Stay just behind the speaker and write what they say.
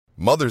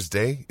Mother's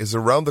Day is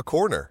around the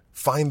corner.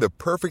 Find the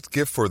perfect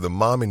gift for the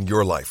mom in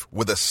your life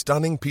with a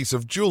stunning piece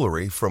of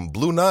jewelry from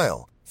Blue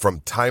Nile.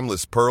 From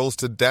timeless pearls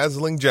to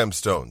dazzling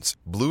gemstones,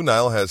 Blue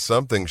Nile has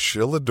something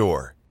she'll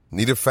adore.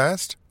 Need it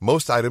fast?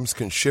 Most items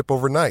can ship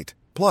overnight.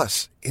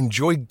 Plus,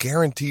 enjoy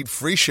guaranteed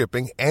free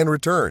shipping and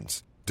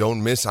returns.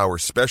 Don't miss our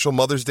special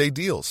Mother's Day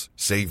deals.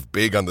 Save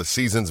big on the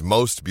season's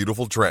most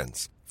beautiful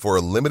trends. For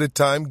a limited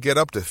time, get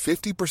up to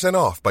 50%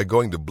 off by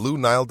going to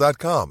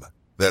BlueNile.com.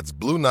 That's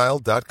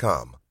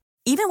BlueNile.com.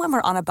 Even when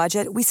we're on a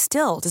budget, we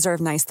still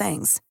deserve nice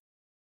things.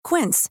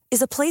 Quince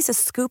is a place to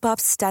scoop up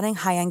stunning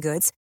high-end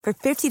goods for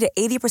 50 to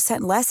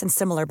 80% less than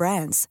similar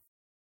brands.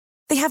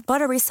 They have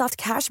buttery soft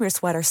cashmere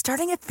sweaters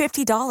starting at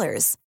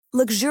 $50,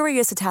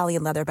 luxurious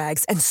Italian leather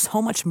bags, and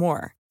so much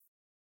more.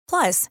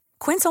 Plus,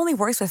 Quince only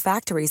works with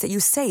factories that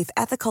use safe,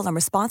 ethical, and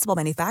responsible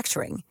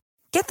manufacturing.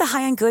 Get the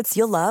high-end goods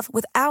you'll love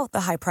without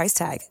the high price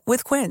tag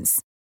with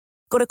Quince.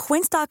 Go to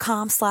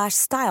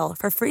quince.com/style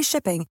for free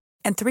shipping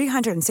and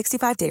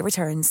 365-day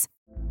returns.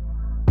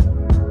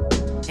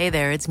 Hey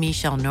there, it's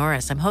Michelle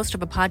Norris. I'm host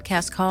of a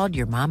podcast called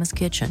Your Mama's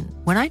Kitchen.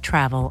 When I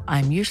travel,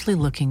 I'm usually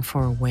looking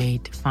for a way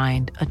to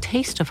find a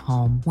taste of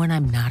home when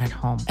I'm not at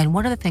home. And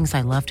one of the things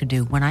I love to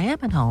do when I am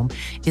at home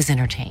is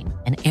entertain.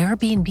 And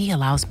Airbnb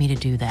allows me to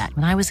do that.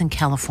 When I was in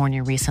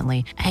California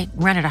recently, I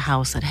rented a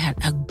house that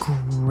had a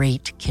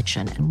great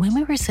kitchen. And when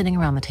we were sitting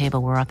around the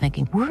table, we were all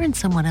thinking, we're in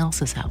someone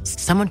else's house.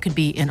 Someone could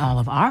be in all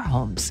of our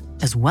homes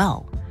as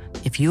well.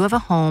 If you have a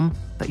home,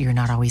 but you're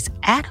not always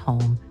at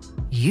home,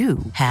 you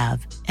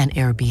have an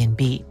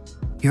Airbnb.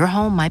 Your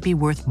home might be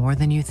worth more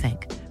than you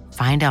think.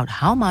 Find out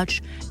how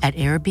much at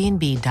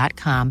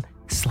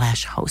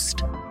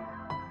airbnb.com/host.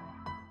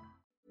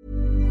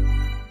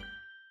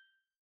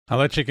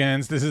 Hello,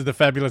 chickens. This is the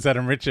fabulous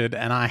Adam Richard,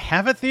 and I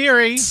have a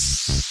theory.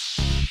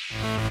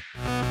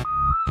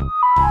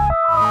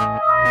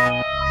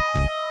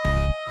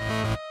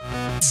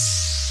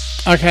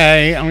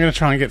 Okay, I'm going to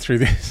try and get through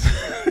this.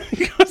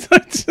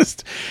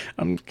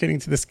 I'm getting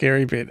to the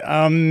scary bit.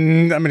 I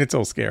mean, it's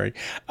all scary.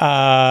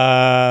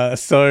 The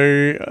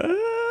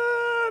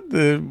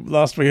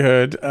last we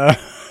heard,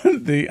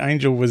 the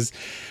angel was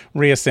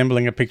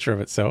reassembling a picture of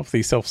itself,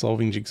 the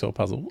self-solving jigsaw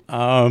puzzle.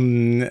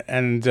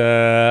 And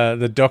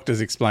the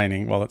doctor's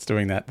explaining while it's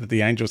doing that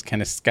the angels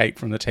can escape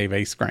from the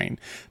TV screen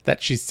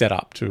that she's set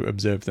up to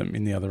observe them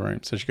in the other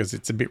room. So she goes,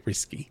 it's a bit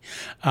risky.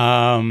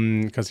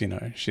 Because,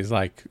 she's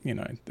like,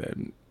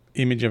 the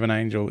image of an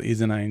angel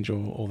is an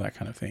angel, all that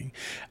kind of thing.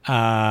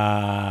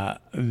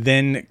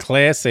 Then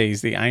Claire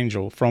sees the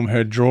angel from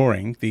her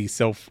drawing, the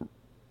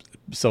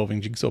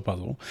self-solving jigsaw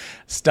puzzle,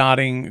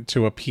 starting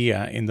to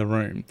appear in the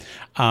room.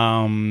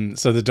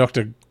 So the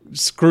doctor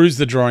screws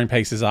the drawing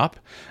pieces up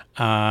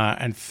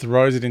and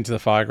throws it into the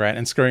fire grate,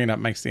 and screwing it up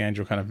makes the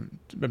angel kind of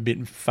a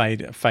bit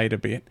fade a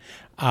bit.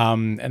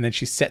 And then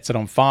she sets it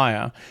on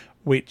fire,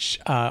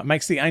 which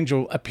makes the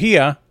angel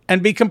appear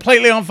and be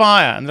completely on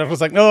fire. And the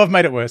doctor's like, no, I've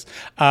made it worse.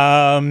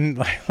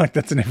 Like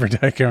that's an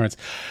everyday occurrence.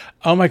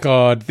 Oh my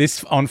God,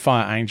 this on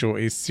fire angel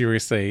is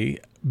seriously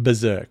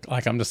berserk.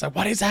 Like, I'm just like,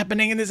 what is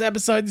happening in this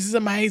episode? This is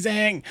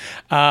amazing.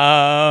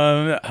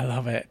 I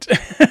love it.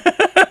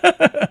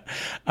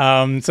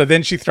 So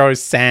then she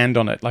throws sand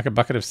on it, like a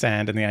bucket of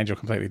sand, and the angel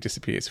completely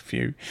disappears.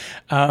 Phew.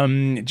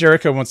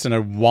 Jericho wants to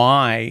know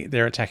why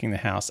they're attacking the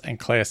house, and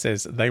Claire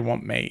says they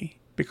want me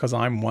because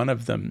I'm one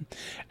of them.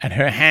 And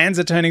her hands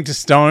are turning to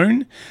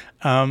stone.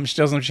 She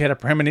tells them she had a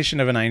premonition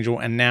of an angel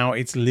and now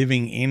it's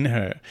living in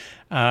her.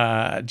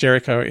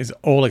 Jericho is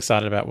all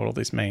excited about what all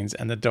this means,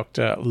 and the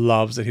doctor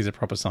loves that he's a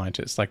proper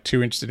scientist, like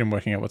too interested in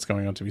working out what's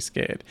going on to be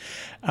scared.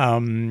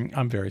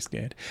 I'm very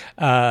scared.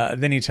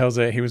 Then he tells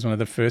her he was one of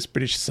the first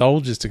British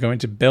soldiers to go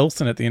into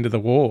Belsen at the end of the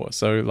war.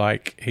 So,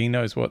 like, he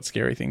knows what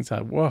scary things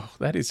are. Whoa,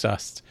 that is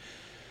just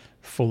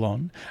full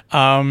on.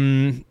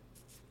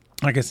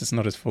 I guess it's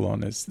not as full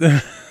on as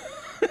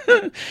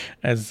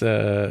as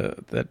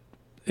that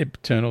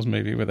Eternals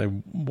movie where they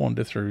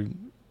wander through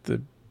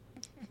the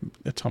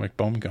atomic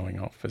bomb going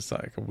off as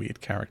like a weird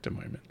character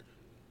moment.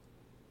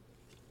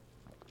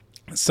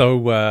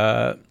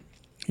 So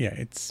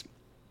it's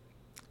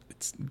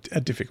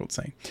a difficult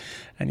scene,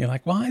 and you're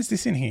like, why is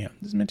this in here?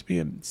 This is meant to be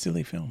a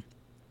silly film.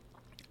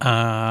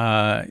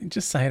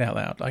 Just say it out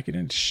loud, like you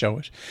didn't show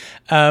it.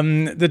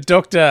 The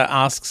doctor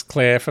asks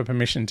Claire for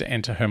permission to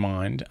enter her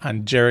mind,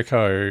 and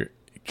Jericho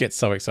gets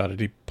so excited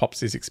he pops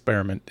his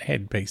experiment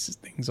headpiece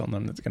things on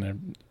them that's going to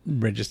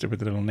register with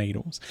the little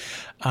needles.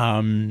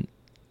 So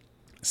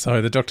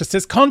the doctor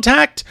says,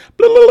 contact!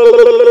 Blah, blah, blah,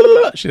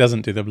 blah, blah. She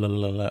doesn't do the blah,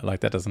 blah, blah,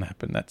 like that doesn't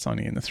happen. That's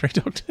only in the Three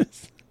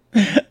Doctors.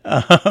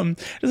 Does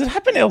it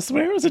happen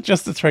elsewhere, or is it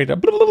just the Three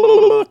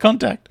Doctors?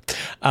 Contact.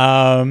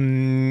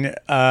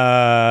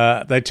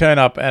 They turn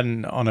up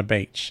on a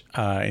beach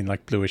in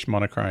like bluish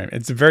monochrome.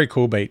 It's a very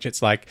cool beach.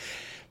 It's like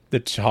the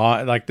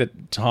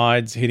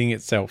tide's hitting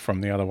itself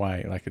from the other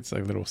way. Like it's a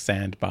little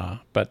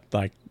sandbar, but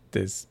like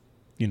there's,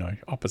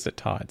 opposite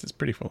tides. It's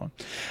pretty full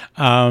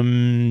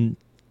on.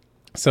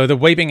 So the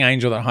weeping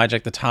angel that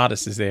hijacked the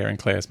TARDIS is there in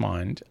Claire's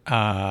mind,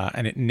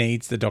 and it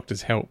needs the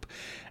doctor's help.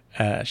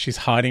 She's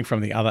hiding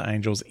from the other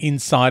angels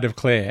inside of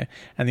Claire,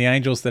 and the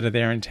angels that are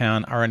there in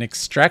town are an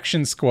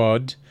extraction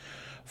squad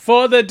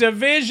for the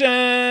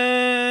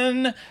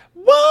Division.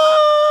 What?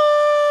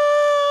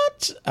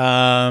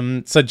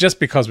 So just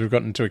because we've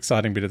gotten to an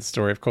exciting bit of the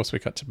story, of course we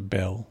cut to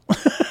Belle.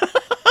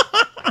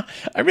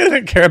 I really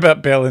don't care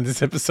about Belle in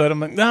this episode. I'm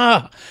like,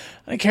 I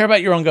don't care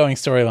about your ongoing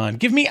storyline.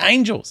 Give me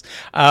angels.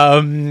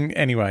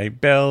 Anyway,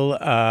 Belle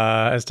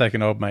has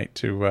taken old mate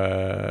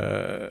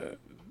to...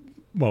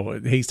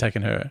 he's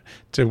taken her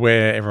to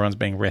where everyone's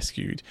being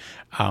rescued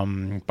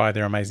by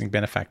their amazing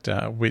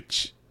benefactor,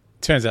 which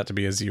turns out to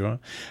be Azure.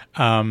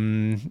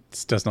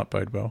 This does not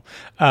bode well.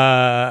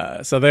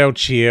 So they all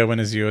cheer when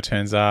Azure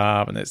turns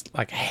up, and there's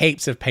like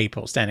heaps of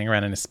people standing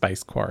around in a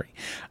space quarry.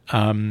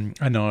 I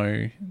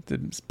know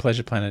the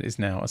Pleasure Planet is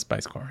now a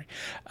space quarry.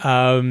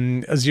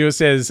 Azure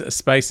says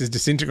space is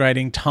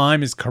disintegrating,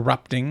 time is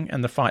corrupting,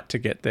 and the fight to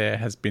get there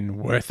has been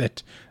worth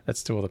it.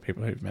 That's to all the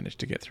people who've managed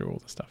to get through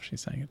all the stuff she's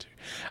saying it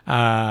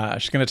to.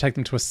 She's going to take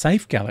them to a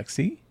safe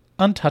galaxy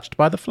untouched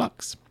by the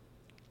flux.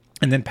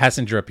 And then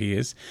Passenger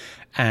appears,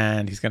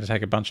 and he's going to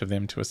take a bunch of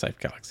them to a safe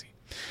galaxy.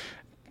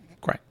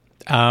 Great.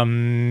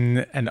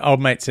 And old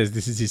mate says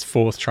this is his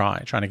fourth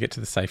trying to get to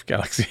the safe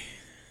galaxy.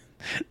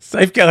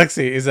 Safe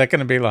galaxy, is that going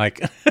to be like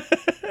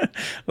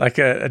like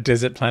a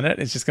desert planet?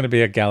 It's just going to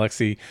be a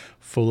galaxy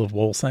full of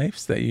wall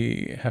safes that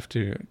you have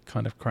to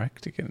kind of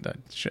crack to get...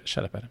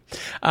 Shut up,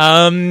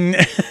 Adam.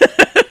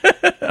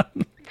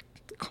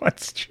 Quite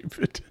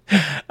stupid.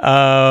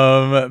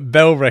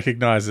 Belle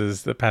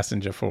recognizes the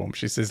passenger form.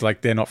 She says,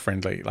 like, they're not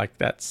friendly. Like,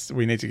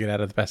 we need to get out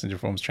of the passenger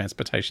form's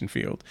transportation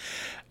field.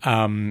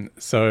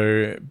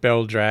 So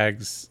Belle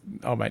drags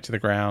old mate to the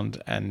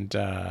ground, and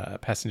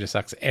passenger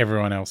sucks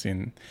everyone else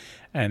in.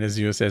 And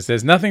Azure says,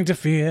 there's nothing to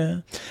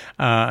fear,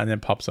 and then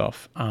pops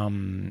off.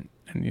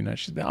 And, you know,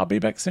 she's like, I'll be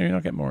back soon.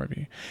 I'll get more of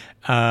you.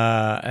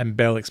 And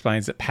Belle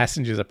explains that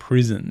passengers are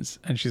prisons.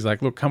 And she's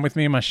like, look, come with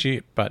me in my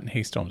ship. But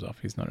he storms off.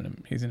 He's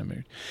in a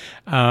mood.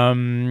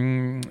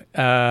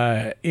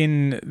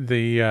 In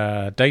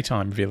the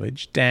daytime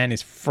village, Dan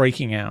is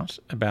freaking out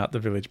about the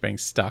village being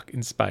stuck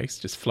in space,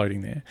 just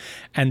floating there,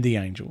 and the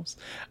angels.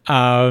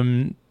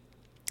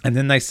 And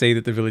then they see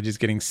that the village is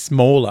getting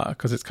smaller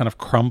because it's kind of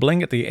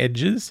crumbling at the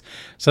edges.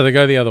 So they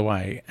go the other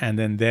way. And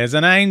then there's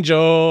an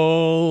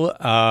angel.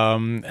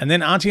 And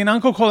then Auntie and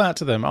Uncle call out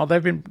to them. Oh,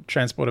 they've been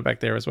transported back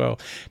there as well.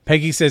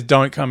 Peggy says,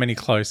 don't come any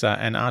closer.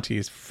 And Auntie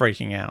is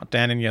freaking out.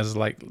 Dan and Yaz are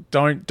like,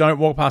 don't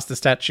walk past the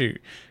statue.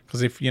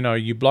 Because if, you know,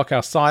 you block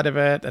our side of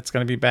it, that's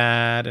going to be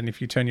bad. And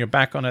if you turn your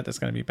back on it, that's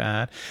going to be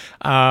bad.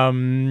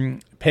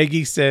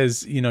 Peggy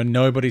says, you know,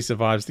 nobody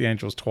survives the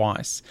angels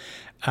twice.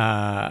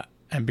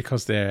 And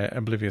because they're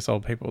oblivious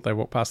old people, they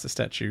walk past the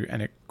statue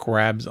and it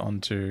grabs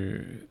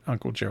onto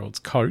Uncle Gerald's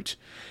coat.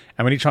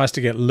 And when he tries to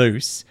get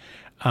loose,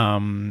 he's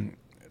trying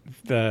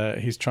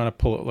to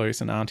pull it loose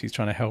and Auntie's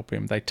trying to help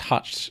him. They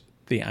touch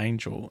the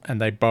angel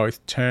and they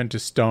both turn to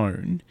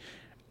stone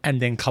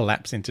and then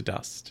collapse into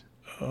dust.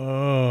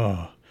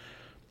 Oh.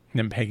 And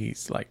then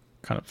Peggy's like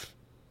kind of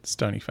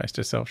stony-faced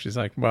herself. She's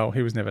like, well,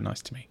 he was never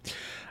nice to me.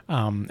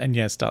 And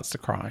Yaz starts to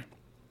cry.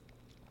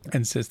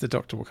 And says the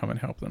doctor will come and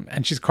help them.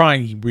 And she's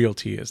crying real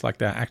tears, like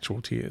they're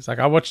actual tears. Like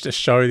I watched a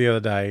show the other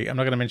day. I'm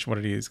not going to mention what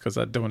it is because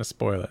I don't want to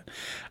spoil it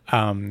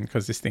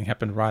because this thing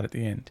happened right at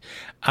the end.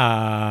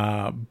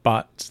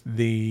 But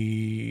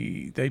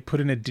they put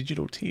in a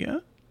digital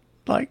tear.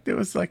 Like there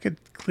was like a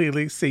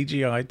clearly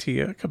CGI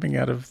tear coming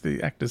out of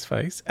the actor's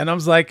face. And I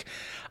was like,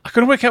 I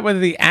couldn't work out whether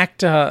the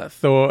actor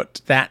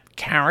thought that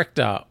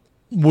character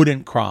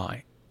wouldn't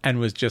cry and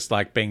was just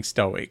like being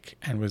stoic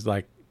and was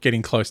like,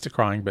 getting close to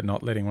crying but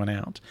not letting one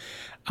out.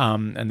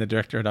 And the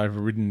director had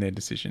overridden their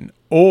decision.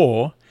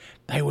 Or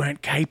they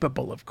weren't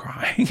capable of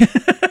crying.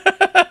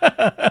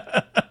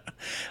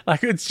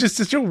 Like, it's just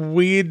such a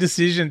weird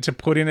decision to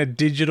put in a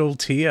digital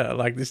tear.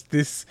 Like,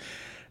 this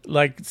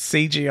like,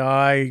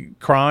 CGI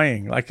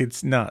crying. Like,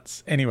 it's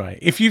nuts. Anyway,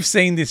 if you've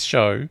seen this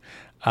show...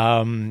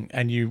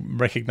 and you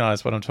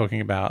recognize what I'm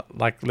talking about,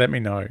 like, let me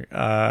know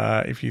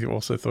if you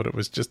also thought it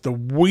was just the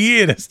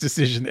weirdest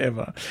decision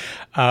ever.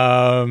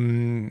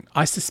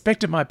 I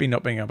suspect it might be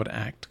not being able to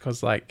act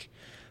because, like,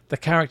 the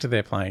character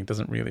they're playing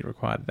doesn't really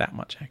require that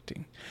much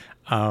acting,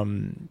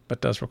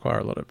 but does require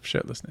a lot of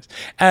shirtlessness.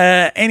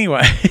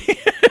 Anyway.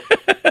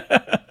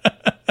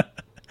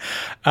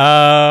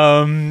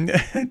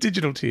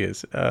 Digital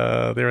tears,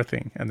 they're a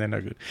thing and they're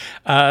no good.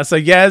 So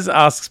Yaz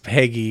asks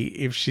Peggy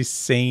if she's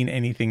seen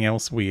anything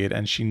else weird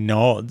and she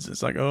nods.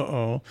 It's like,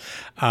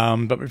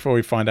 but before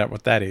we find out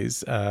what that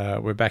is,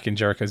 we're back in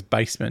Jericho's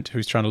basement,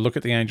 who's trying to look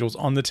at the angels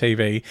on the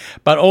TV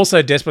but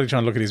also desperately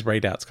trying to look at his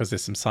readouts because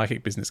there's some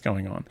psychic business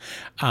going on.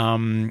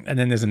 And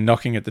then there's a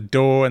knocking at the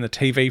door and the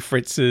TV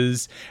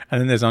fritzes, and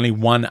then there's only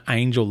one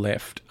angel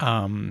left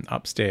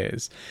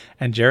upstairs,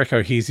 and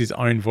Jericho hears his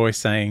own voice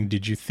saying,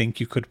 did you think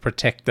you could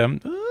protect them?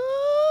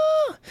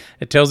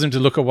 It tells him to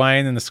look away,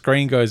 and then the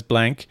screen goes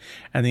blank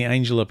and the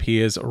angel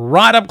appears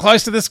right up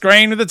close to the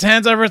screen with its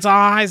hands over its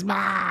eyes.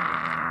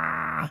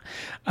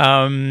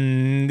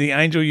 The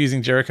angel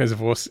using Jericho's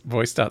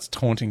voice starts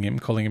taunting him,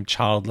 calling him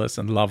childless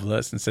and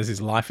loveless, and says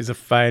his life is a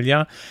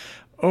failure.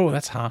 Oh,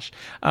 that's harsh.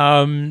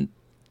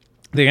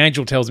 The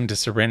angel tells him to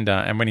surrender,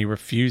 and when he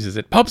refuses,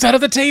 it pops out of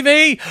the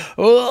TV.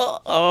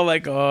 Oh my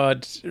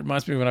God. It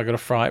reminds me when I got a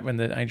fright when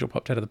the angel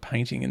popped out of the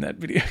painting in that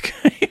video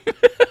game.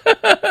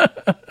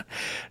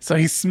 So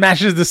he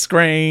smashes the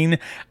screen,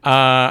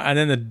 and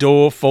then the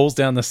door falls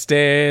down the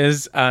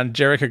stairs, and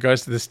Jericho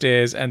goes to the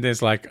stairs, and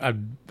there's like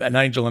an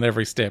angel on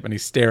every step, and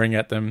he's staring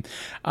at them.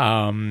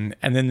 And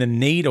then the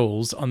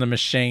needles on the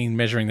machine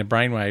measuring the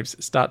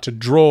brainwaves start to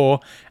draw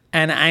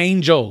an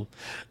angel.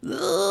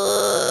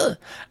 So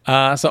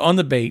on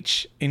the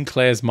beach, in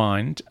Claire's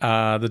mind,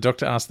 the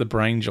doctor asks the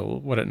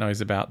Braingel what it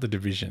knows about the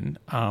division.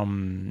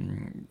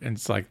 And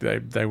it's like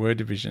they were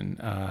division,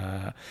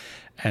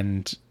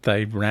 and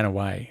they ran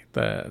away,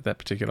 that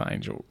particular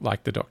angel,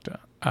 like the doctor.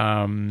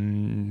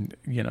 And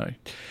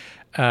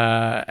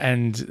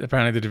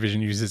apparently the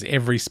division uses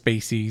every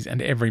species and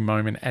every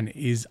moment and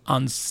is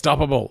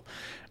unstoppable.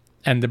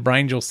 And the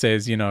Braingel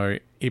says,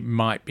 it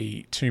might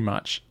be too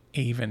much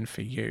even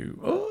for you.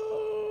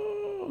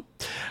 Oh.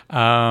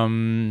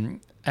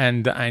 And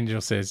the angel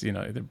says, the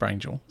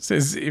Braingel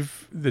says,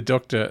 if the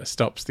doctor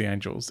stops the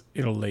angels,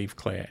 it'll leave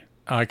Claire.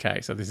 Okay,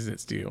 so this is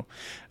its deal.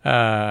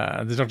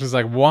 The doctor's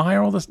like, why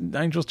are all the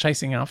angels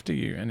chasing after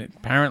you? And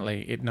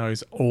apparently it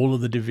knows all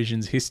of the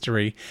division's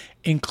history,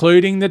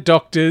 including the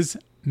doctor's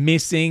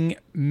missing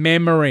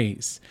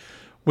memories,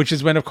 which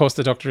is when, of course,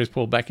 the doctor is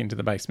pulled back into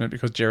the basement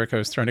because Jericho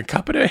has thrown a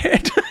cup at her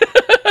head.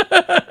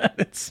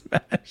 It's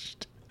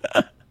smashed.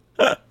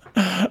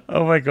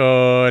 Oh my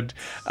God.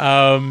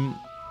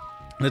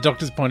 The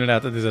doctors pointed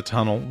out that there's a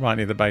tunnel right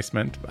near the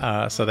basement,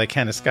 so they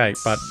can escape,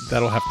 but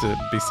that'll have to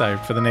be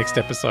saved for the next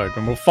episode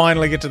when we'll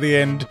finally get to the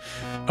end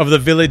of the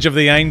Village of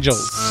the Angels.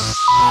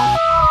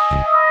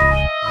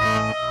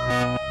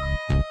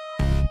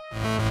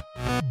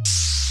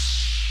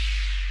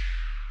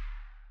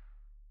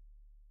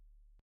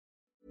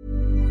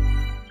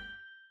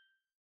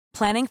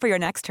 Planning for your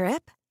next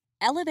trip?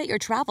 Elevate your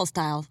travel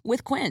style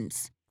with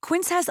Quince.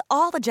 Quince has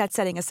all the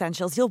jet-setting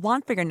essentials you'll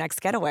want for your next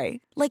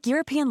getaway, like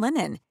European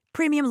linen,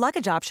 premium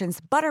luggage options,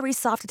 buttery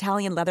soft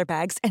Italian leather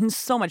bags, and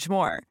so much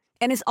more.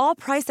 And is all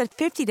priced at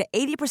 50 to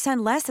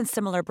 80% less than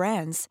similar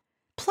brands.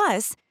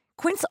 Plus,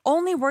 Quince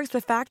only works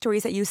with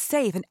factories that use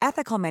safe and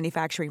ethical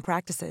manufacturing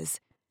practices.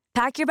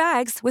 Pack your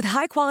bags with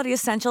high-quality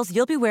essentials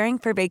you'll be wearing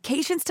for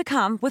vacations to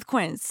come with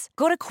Quince.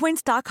 Go to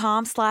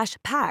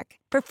quince.com/pack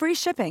for free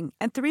shipping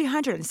and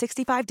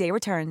 365-day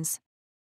returns.